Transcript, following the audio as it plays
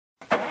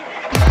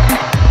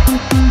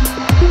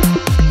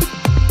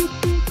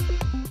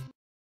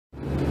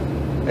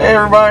Hey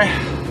everybody,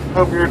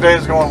 hope your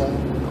day's going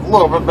a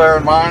little bit better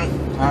than mine.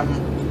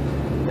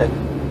 I'm at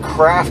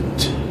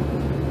Kraft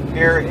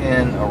here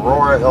in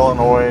Aurora,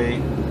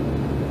 Illinois,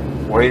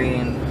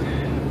 waiting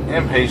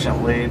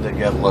impatiently to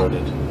get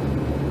loaded.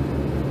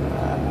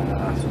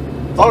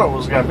 Thought it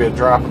was going to be a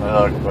drop in the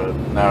hook, but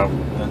no,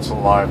 it's a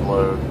live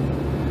load.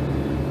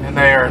 And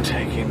they are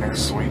taking their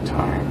sweet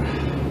time.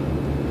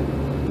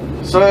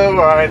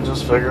 So I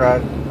just figured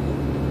I'd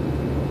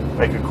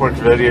make a quick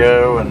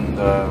video and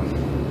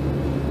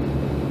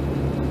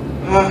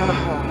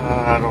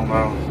I don't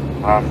know.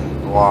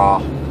 I'm blah.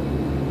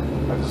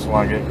 I just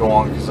want to get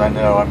going because I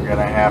know I'm going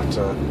to have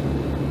to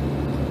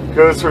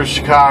go through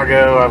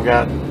Chicago. I've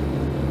got a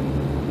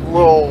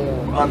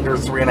little under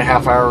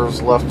 3.5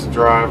 hours left to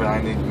drive, and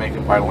I need to make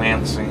it by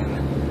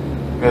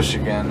Lansing,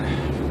 Michigan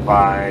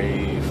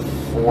by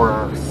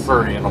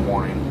 4:30 in the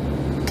morning.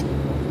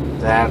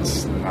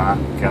 That's not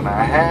going to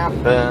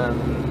happen.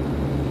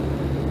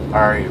 I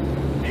already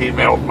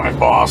emailed my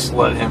boss,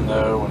 let him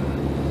know, and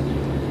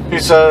he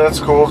said, that's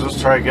cool,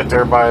 just try to get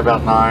there by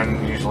about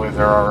 9. Usually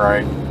they're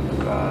alright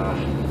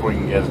if we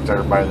can get it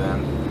there by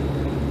then.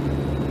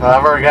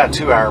 I've already got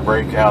a 2-hour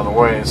break out of the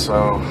way,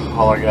 so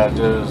all I gotta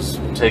do is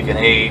take an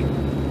 8.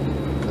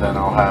 Then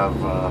I'll have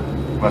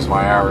most of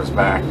my hours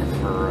back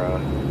for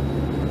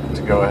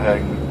to go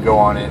ahead and go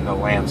on into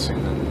Lansing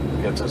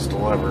and get this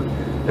delivered.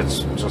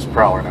 It's just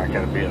probably not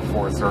going to be at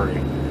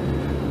 4:30.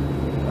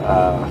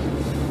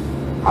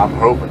 I'm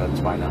hoping it's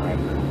by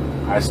 9.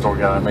 I still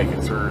got to make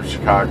it through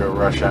Chicago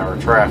rush hour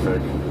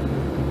traffic.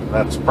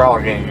 That's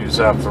probably going to use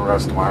up the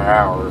rest of my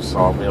hours, so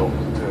I'll be able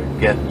to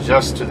get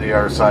just to the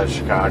other side of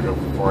Chicago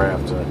before I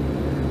have to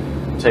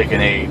take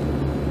an 8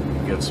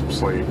 and get some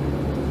sleep.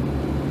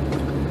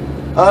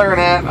 Other than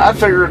that, I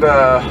figured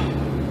a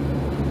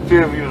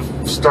few of you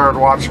started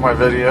watching my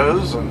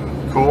videos,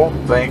 and cool,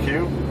 thank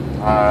you.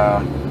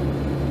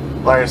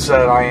 Like I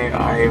said, I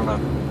am a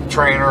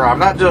trainer. I'm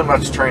not doing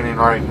much training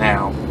right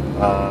now.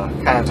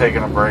 Kind of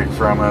taking a break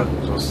from it.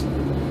 Just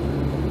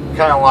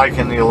kind of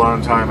liking the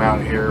alone time out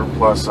here.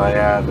 Plus, I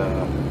had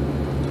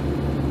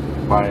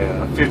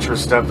my future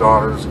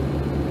stepdaughters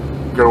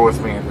go with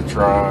me in the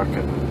truck,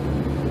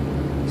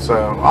 and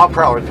so I'll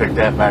probably pick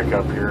that back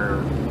up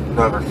here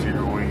another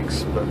few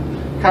weeks. But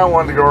kind of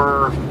wanted to go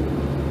over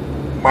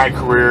my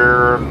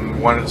career and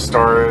when it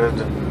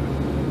started, and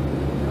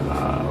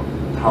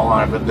how long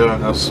I've been doing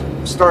this.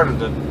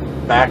 Started it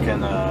back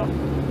in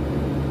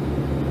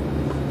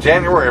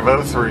January of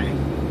 '03.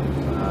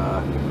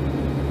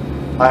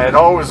 I had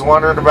always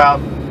wondered about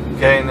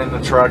getting into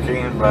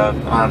trucking, but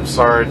I'm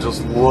sorry,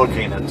 just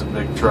looking at the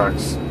big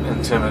trucks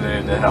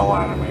intimidated the hell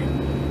out of me.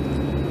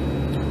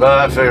 But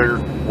I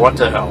figured, what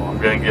the hell, I'm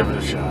going to give it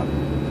a shot.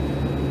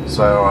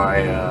 So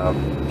I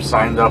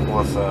signed up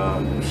with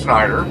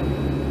Schneider,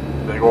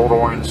 big old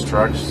orange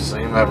trucks, you see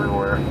them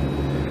everywhere.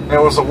 And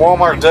it was a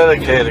Walmart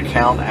dedicated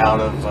account out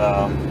of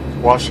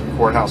Washington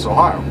Courthouse,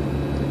 Ohio.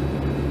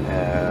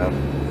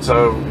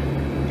 So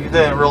you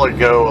didn't really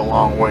go a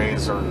long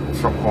ways or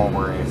from home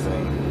or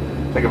anything.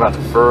 I think about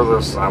the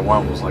furthest I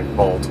went was like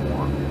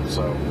Baltimore,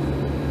 so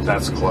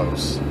that's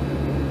close.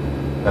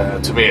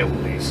 To me at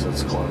least,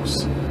 it's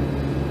close.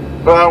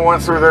 But I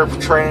went through their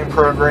training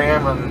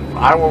program, and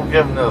I will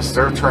give them this,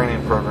 their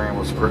training program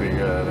was pretty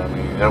good. I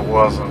mean, it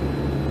wasn't,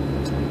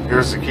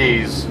 here's the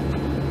keys,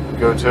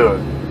 go to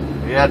it.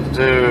 You had to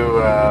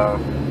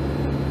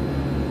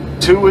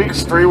do 2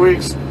 weeks, 3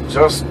 weeks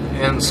just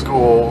in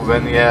school.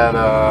 Then you had,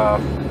 I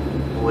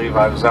believe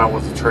I was out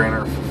with the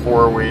trainer for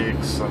 4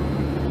 weeks, and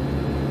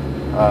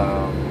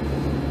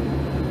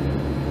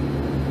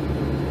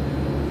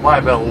might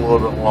have been a little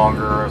bit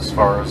longer as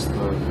far as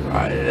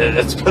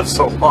it's been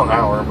so long I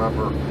don't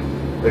remember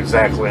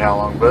exactly how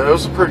long, but it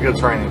was a pretty good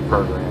training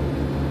program.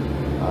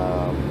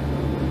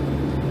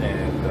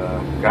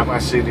 And got my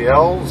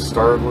CDL,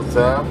 started with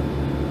them.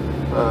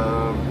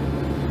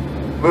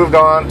 Moved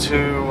on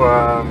to,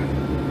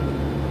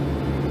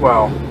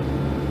 well,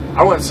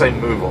 I wouldn't say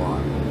move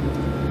on.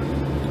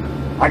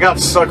 I got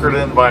suckered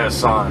in by a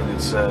sign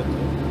that said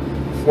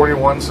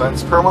 41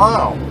 cents per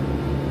mile.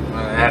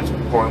 And at the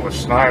point with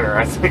Schneider,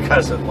 I think I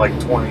was at like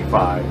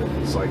 25.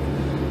 It's like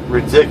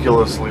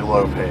ridiculously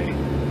low pay.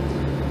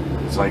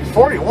 It's like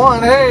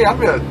 41, hey, I'm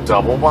going to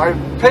double my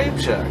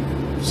paycheck.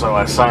 So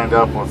I signed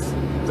up with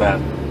that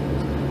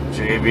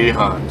JB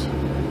Hunt.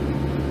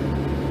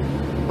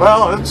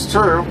 Well, it's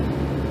true.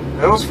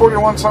 It was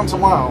 41 cents a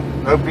mile.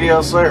 No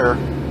BS there.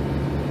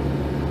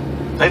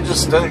 They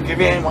just didn't give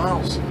you any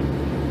miles.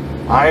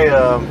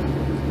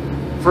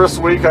 First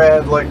week I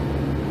had like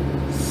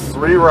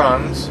 3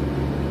 runs. It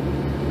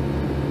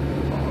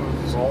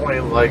was only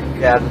like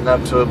adding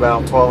up to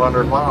about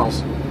 1,200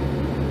 miles.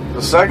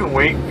 The second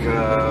week,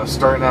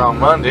 starting out on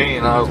Monday,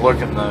 and I was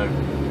looking to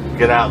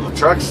get out of the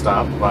truck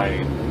stop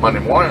by Monday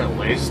morning at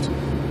least.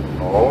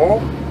 Oh,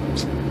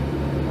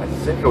 I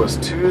think it was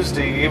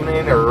Tuesday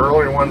evening or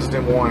early Wednesday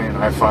morning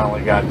I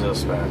finally got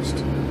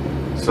dispatched.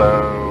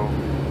 So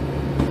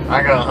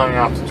I got hung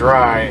out to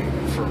dry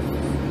for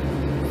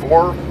 4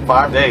 or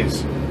 5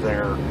 days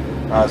there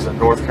I was in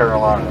North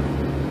Carolina.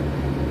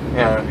 You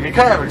know, you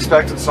kind of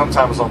expect it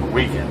sometimes on the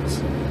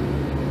weekends,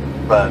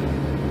 but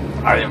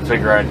I didn't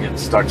figure I'd get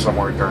stuck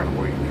somewhere during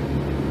the week.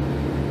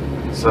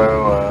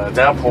 So at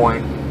that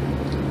point,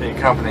 the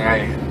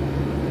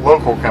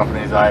local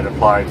company that I had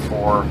applied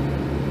for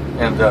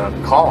ended up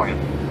calling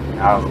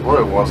out of the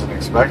blue. Wasn't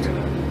expecting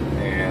it,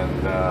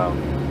 and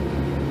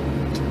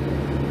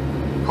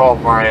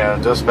called my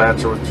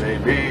dispatcher with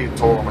JB.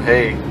 Told him,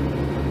 hey,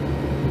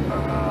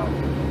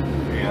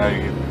 you know,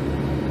 you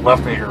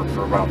left me here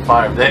for about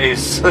 5 days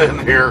sitting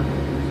here.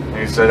 And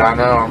he said, I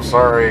know, I'm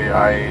sorry,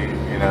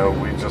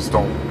 we just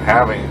don't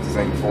have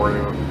anything for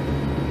you.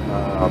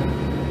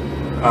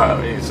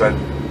 He said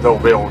they'll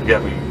be able to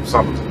get me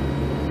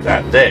something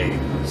that day.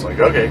 It's like,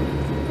 okay,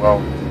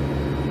 well,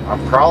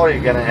 I'm probably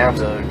going to have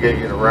to get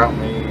you to route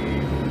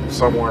me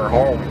somewhere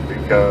home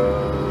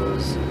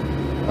because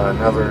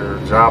another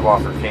job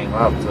offer came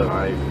up that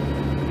I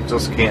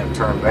just can't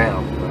turn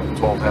down. I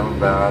told him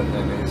about it,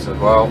 and he said,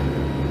 well,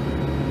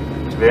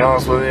 to be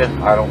honest with you,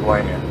 I don't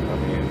blame you. I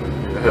mean,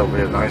 it'll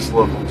be a nice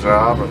local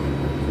job, and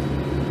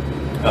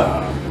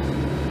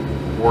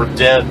we're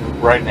dead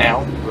right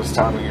now this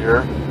time of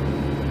year.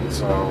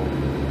 So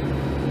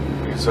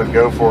he said,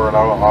 go for it.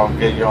 I'll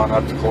get you on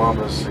up to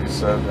Columbus. He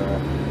said,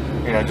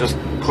 just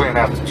clean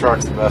out the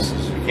trucks the best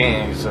as you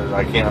can. He said,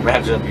 I can't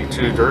imagine it be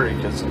too dirty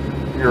because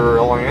you're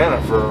only in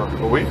it for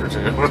a week or two.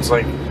 It's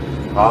like,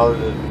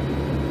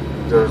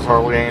 there's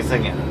hardly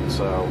anything in it.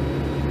 So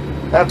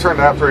that turned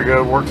out pretty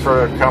good. Worked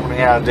for a company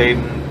out of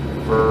Dayton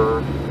for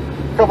a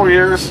couple of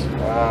years,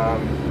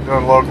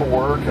 doing local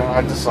work, and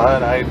I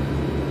decided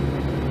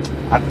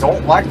I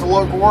don't like the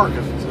local work.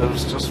 It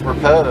was just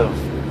repetitive.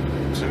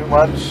 Too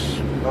much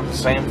of the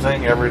same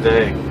thing every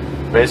day.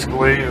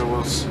 Basically, it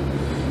was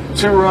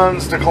 2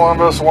 runs to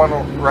Columbus,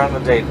 1 run to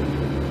Dayton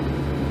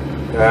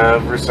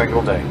every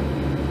single day,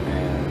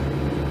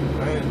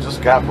 and it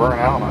just got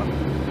burnt out on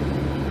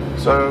it.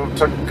 So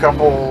took a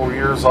couple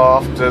years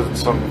off, did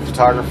some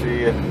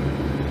photography,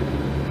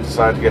 and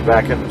decided to get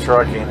back into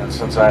trucking. And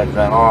since I had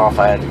been off,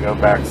 I had to go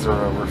back through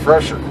a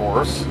refresher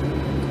course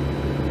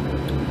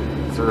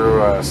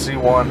through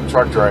C1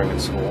 truck driving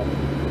school.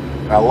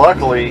 Now,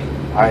 luckily,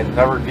 I had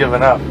never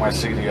given up my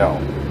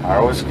CDL. I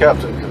always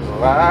kept it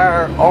because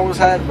I always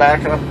had in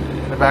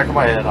the back of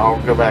my head,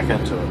 I'll go back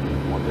into it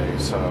one day.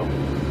 So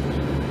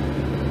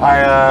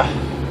I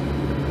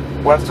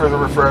went through the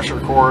refresher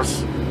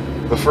course.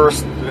 It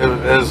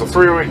was a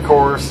 3-week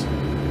course.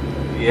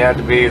 You had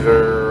to be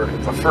there.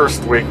 The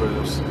first week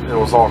it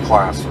was all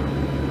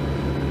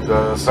classroom.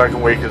 The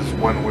second week is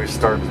when we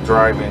started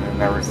driving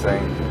and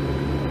everything.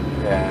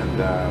 And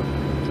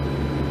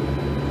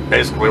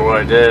basically what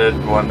I did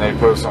when they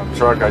put us on the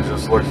truck, I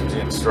just looked at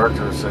the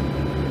instructor and said,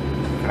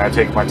 can I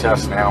take my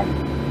test now?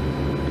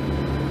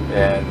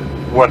 And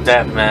what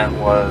that meant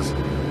was,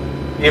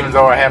 even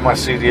though I had my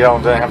CDL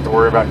and didn't have to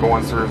worry about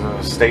going through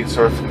the state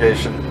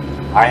certification,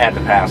 I had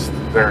to pass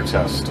their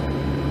test.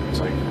 It's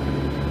like,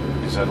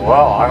 he said,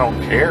 well, I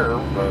don't care,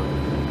 but,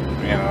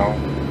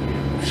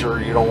 sure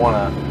you don't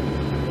want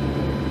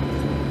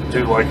to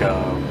do like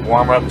a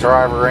warm-up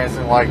drive or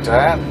anything like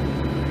that?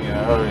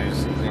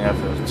 If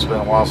it's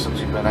been a while since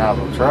you've been out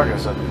of the truck. I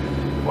said,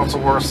 what's the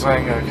worst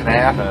thing that can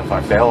happen? If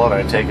I fail it,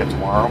 I take it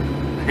tomorrow.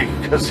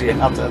 Because,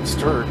 that's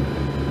true.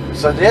 He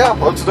said, yeah,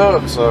 let's do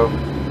it. So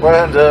went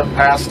ahead and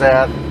passed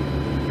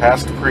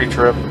the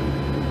pre-trip.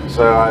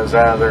 So I was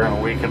out of there in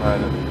a week and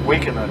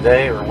a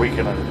day, or a week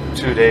and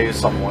 2 days,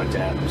 something like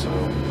that. So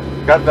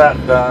got that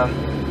done.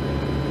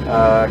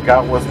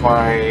 Got with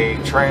my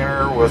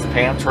trainer with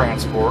Pan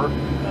Transport.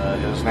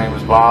 His name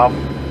is Bob.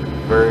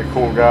 Very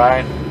cool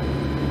guy.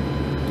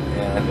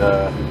 And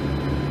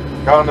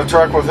got on the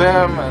truck with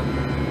him and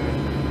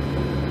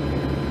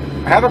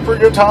had a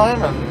pretty good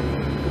time, and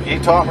he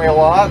taught me a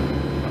lot.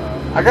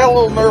 I got a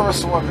little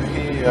nervous when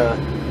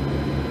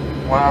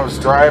I was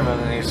driving,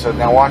 and he said,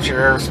 now watch your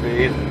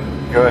airspeed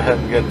and go ahead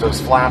and get those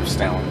flaps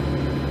down.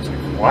 I was like,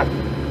 what?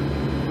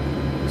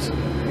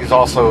 He's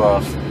also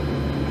a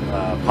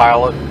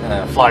pilot and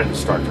a flight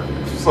instructor.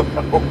 So,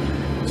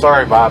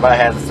 sorry, Bob, I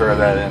had to throw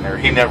that in there.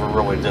 He never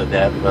really did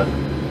that, but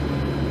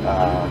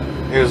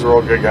he was a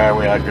real good guy.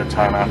 We had a good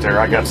time out there.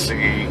 I got to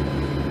see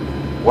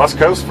West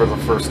Coast for the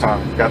first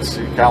time. Got to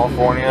see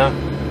California.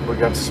 We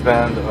got to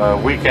spend a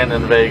weekend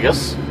in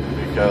Vegas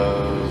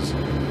because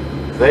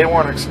they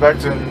weren't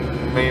expecting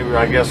me,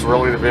 I guess,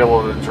 really to be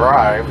able to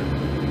drive.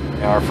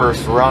 And our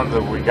first run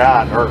that we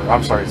got,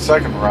 the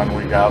second run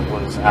we got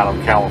was out of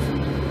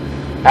California.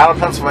 Out of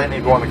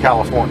Pennsylvania going to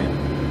California.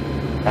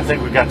 I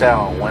think we got that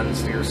on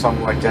Wednesday or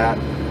something like that.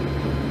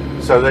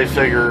 So they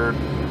figured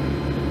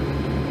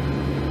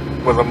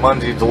with a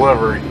Monday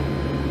delivery,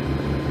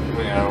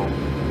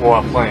 we'll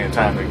have plenty of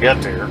time to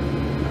get there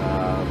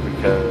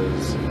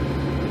because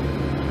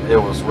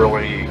it was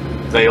really,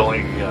 they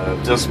only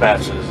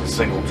dispatch as a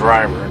single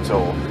driver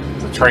until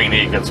the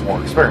trainee gets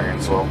more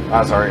experience. Well, I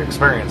was already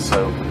experienced,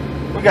 so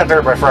we got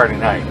there by Friday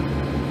night.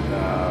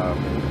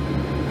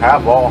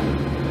 Had ball.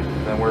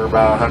 Then we were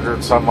about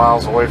 100 some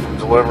miles away from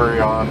delivery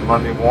on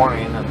Monday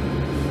morning,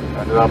 and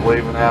Ended up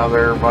leaving out of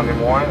there Monday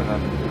morning,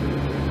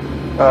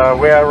 and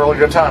we had a really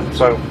good time.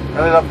 So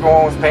ended up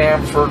going with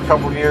Pam for a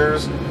couple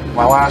years.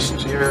 My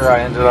last year, I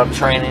ended up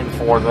training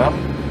for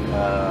them.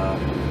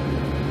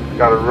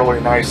 Got a really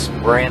nice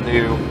brand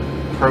new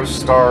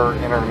ProStar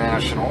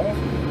International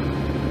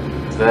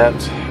that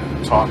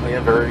taught me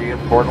a very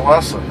important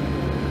lesson.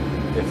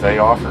 If they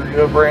offer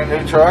you a brand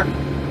new truck,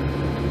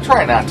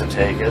 try not to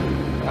take it.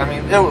 I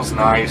mean, it was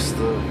nice,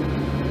 the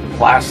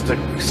plastic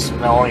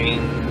smelling,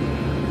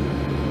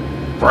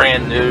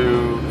 brand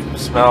new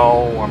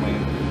smell. I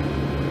mean,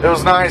 it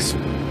was nice,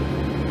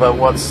 but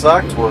what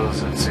sucked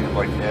was it seemed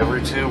like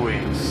every 2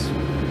 weeks,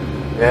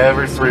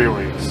 every 3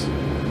 weeks,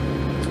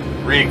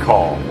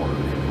 recall work.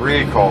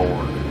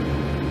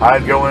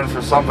 I'd go in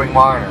for something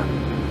minor.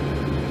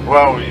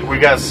 Well, we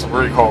got some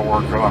recall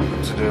work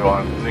to do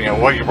on,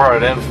 what you brought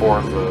it in for,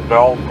 the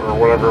belt or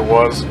whatever it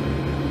was,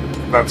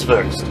 that's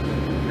fixed.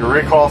 Your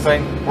recall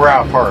thing, we're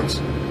out of parts.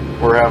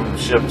 We're having them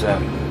shipped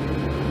in.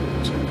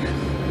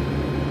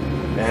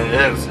 And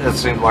it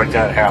seemed like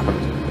that happened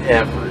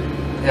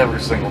every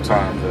single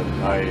time that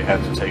I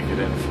had to take it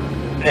in for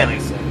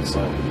anything.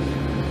 So,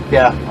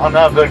 yeah, I'm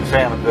not a big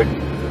fan of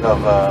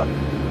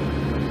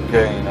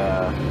getting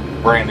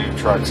brand new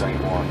trucks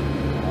anymore.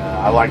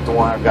 I like the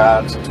one I've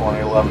got. It's a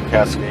 2011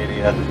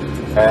 Cascadia,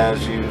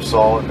 as you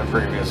saw in the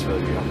previous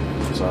video.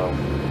 So,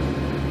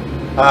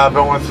 I've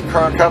been with the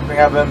current company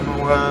I've been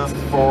with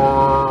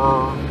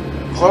for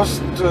close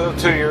to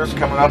 2 years,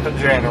 coming up in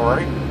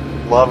January.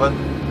 Love it.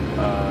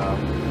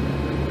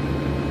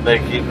 They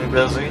keep me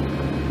busy.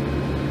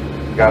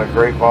 Got a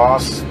great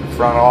boss.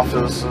 Front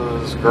office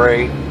is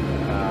great.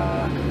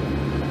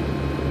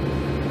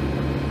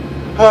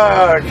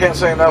 I can't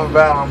say enough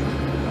about them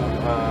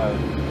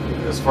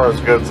as far as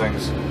good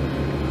things.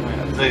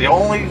 The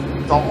only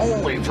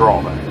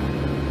drawback,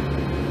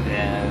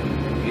 and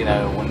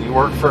when you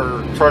work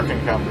for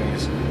trucking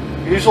companies,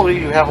 usually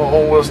you have a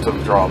whole list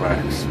of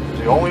drawbacks.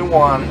 The only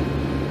one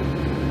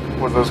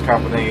with this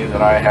company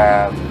that I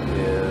have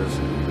is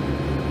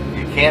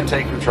you can't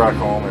take your truck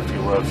home if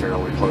you live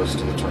fairly close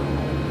to the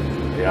terminal.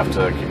 You have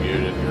to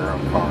commute in your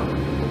own car,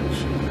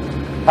 which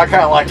I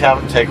kind of liked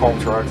having a take-home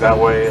truck. That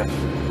way, if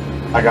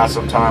I got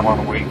some time on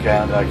the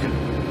weekend, I could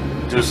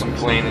do some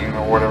cleaning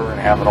or whatever and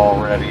have it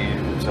all ready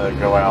to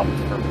go out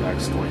for the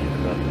next week.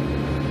 But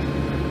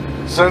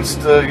since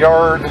the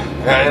yard,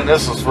 and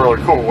this is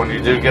really cool, when you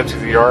do get to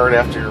the yard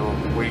after your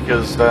week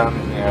is done,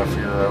 if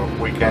you're a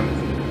weekend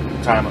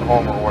time at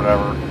home or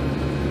whatever,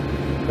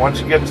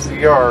 once you get to the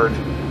yard,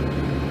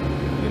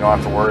 you don't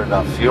have to worry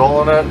about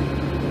fueling it,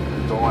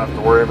 don't have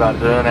to worry about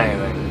doing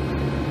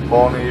anything.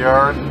 Pull in the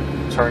yard,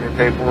 turn your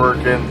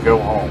paperwork in, go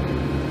home.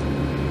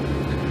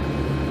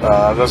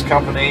 This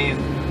company,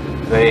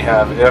 they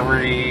have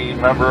every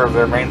member of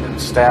their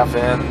maintenance staff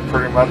in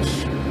pretty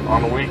much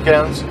on the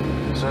weekends.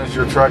 As soon as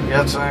your truck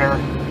gets there,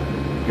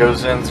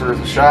 goes in through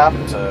the shop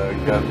to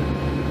get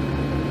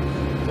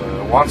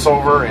the once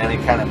over, any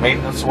kind of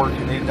maintenance work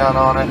you need done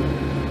on it,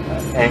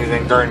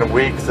 anything during the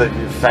week that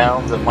you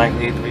found that might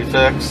need to be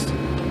fixed.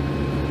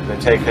 They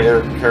take care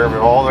of it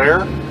all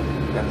there,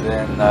 and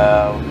then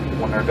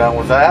when they're done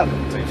with that,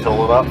 they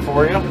fill it up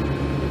for you,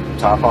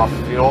 top off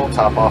the fuel,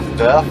 top off the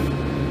DEF,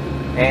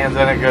 and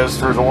then it goes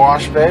through the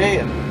wash bay,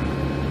 and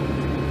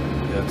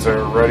it's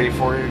ready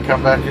for you to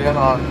come back in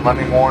on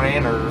Monday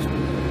morning or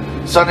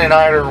Sunday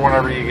night or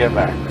whenever you get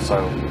back.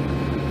 So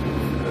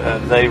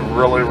they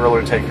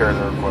really take care of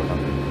their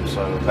equipment.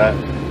 So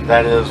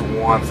that is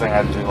one thing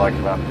I do like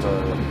about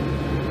the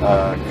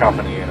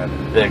company in a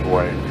big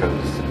way,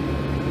 because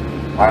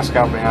last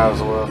company I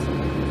was with,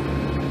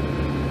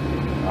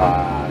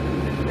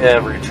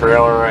 every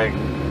trailer I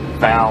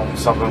found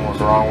something was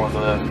wrong with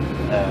it.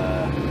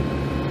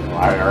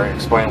 I already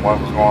explained what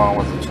was going on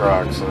with the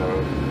truck, so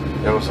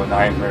it was a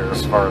nightmare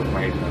as far as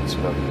maintenance.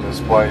 But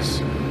this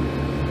place,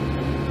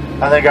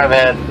 I think I've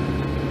had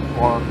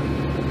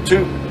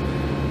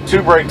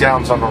two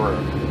breakdowns on the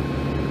road.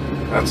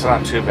 That's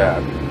not too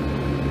bad.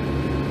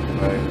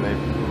 They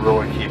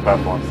really keep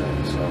up on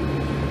things. So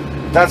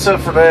that's it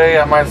for today.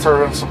 I might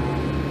throw in some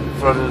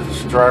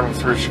footage driving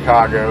through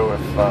Chicago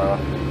if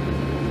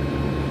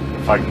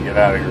I can get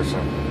out of here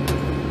soon.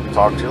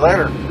 Talk to you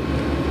later.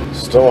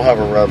 Still have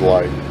a red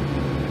light.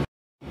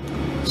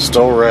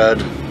 Still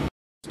red.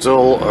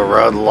 Still a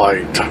red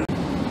light.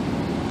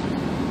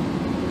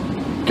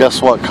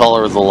 Guess what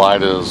color the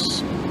light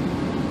is?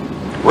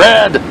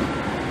 Red!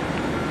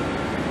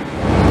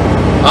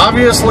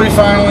 Obviously,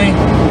 finally,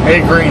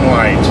 a green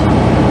light.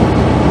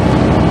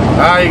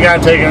 You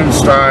gotta take it in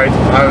stride.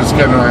 I was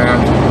kidding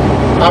around.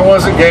 I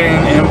wasn't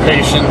getting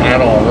impatient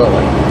at all,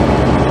 really.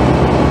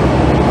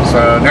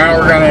 So now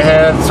we're gonna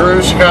head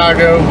through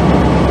Chicago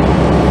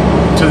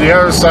to the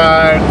other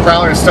side.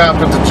 Probably stop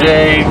at the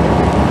J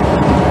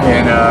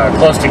in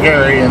close to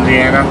Gary,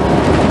 Indiana.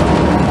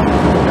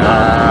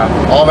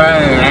 All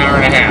that in an hour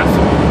and a half.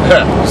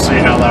 We'll see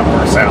how that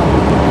works out.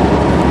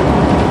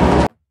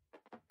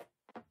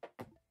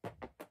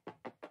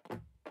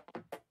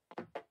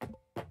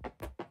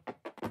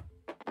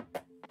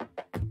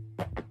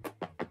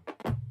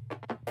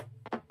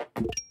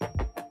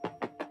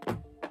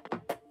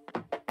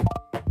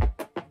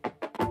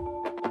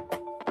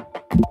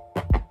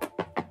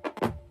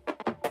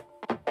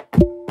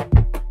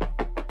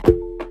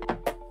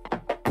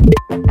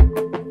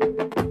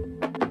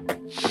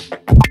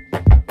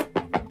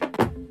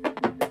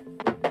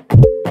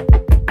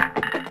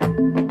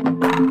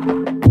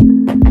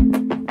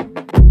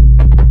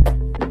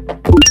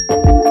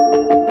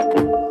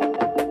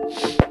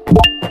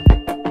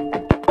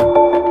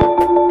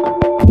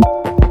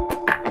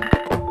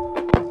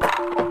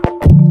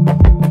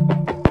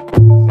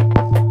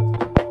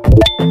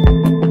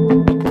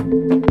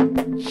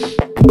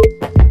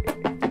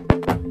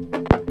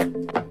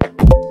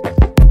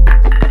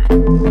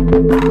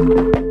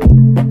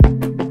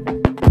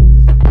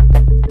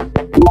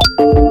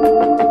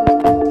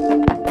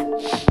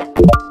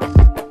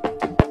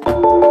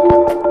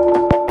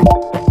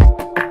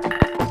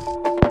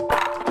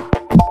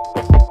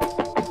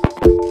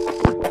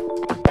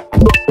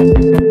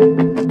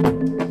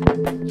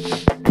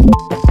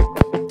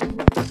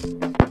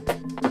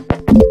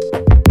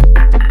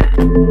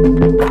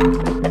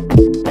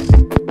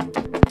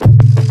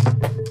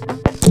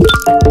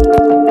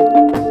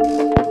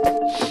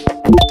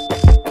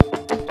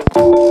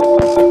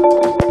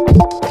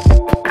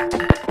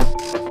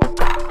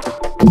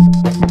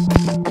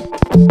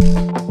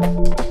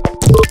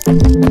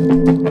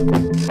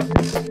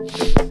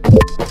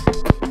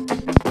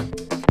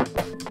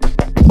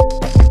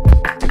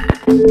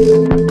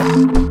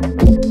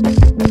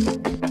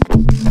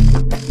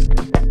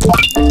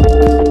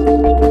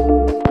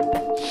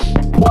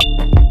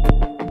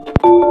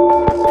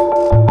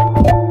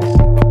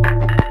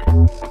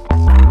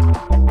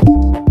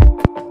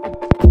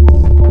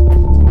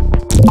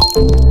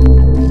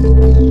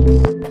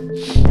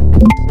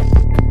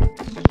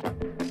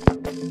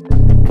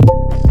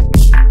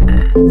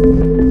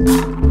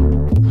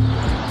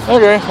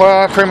 Okay,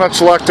 well, I pretty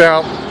much lucked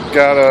out.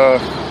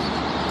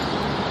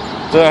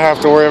 Didn't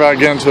have to worry about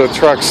getting to a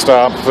truck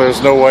stop.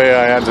 There's no way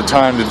I had the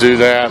time to do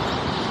that.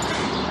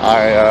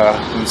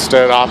 I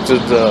instead opted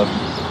to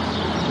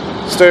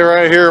stay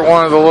right here at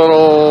one of the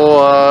little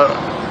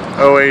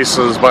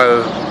oases by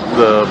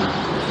the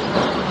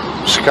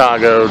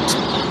Chicago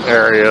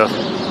area,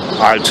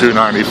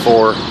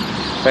 I-294.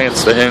 I think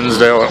it's the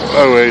Hinsdale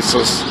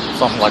Oasis,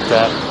 something like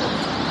that.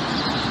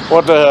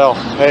 What the hell?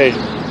 Hey,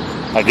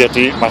 I get to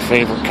eat my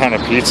favorite kind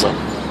of pizza.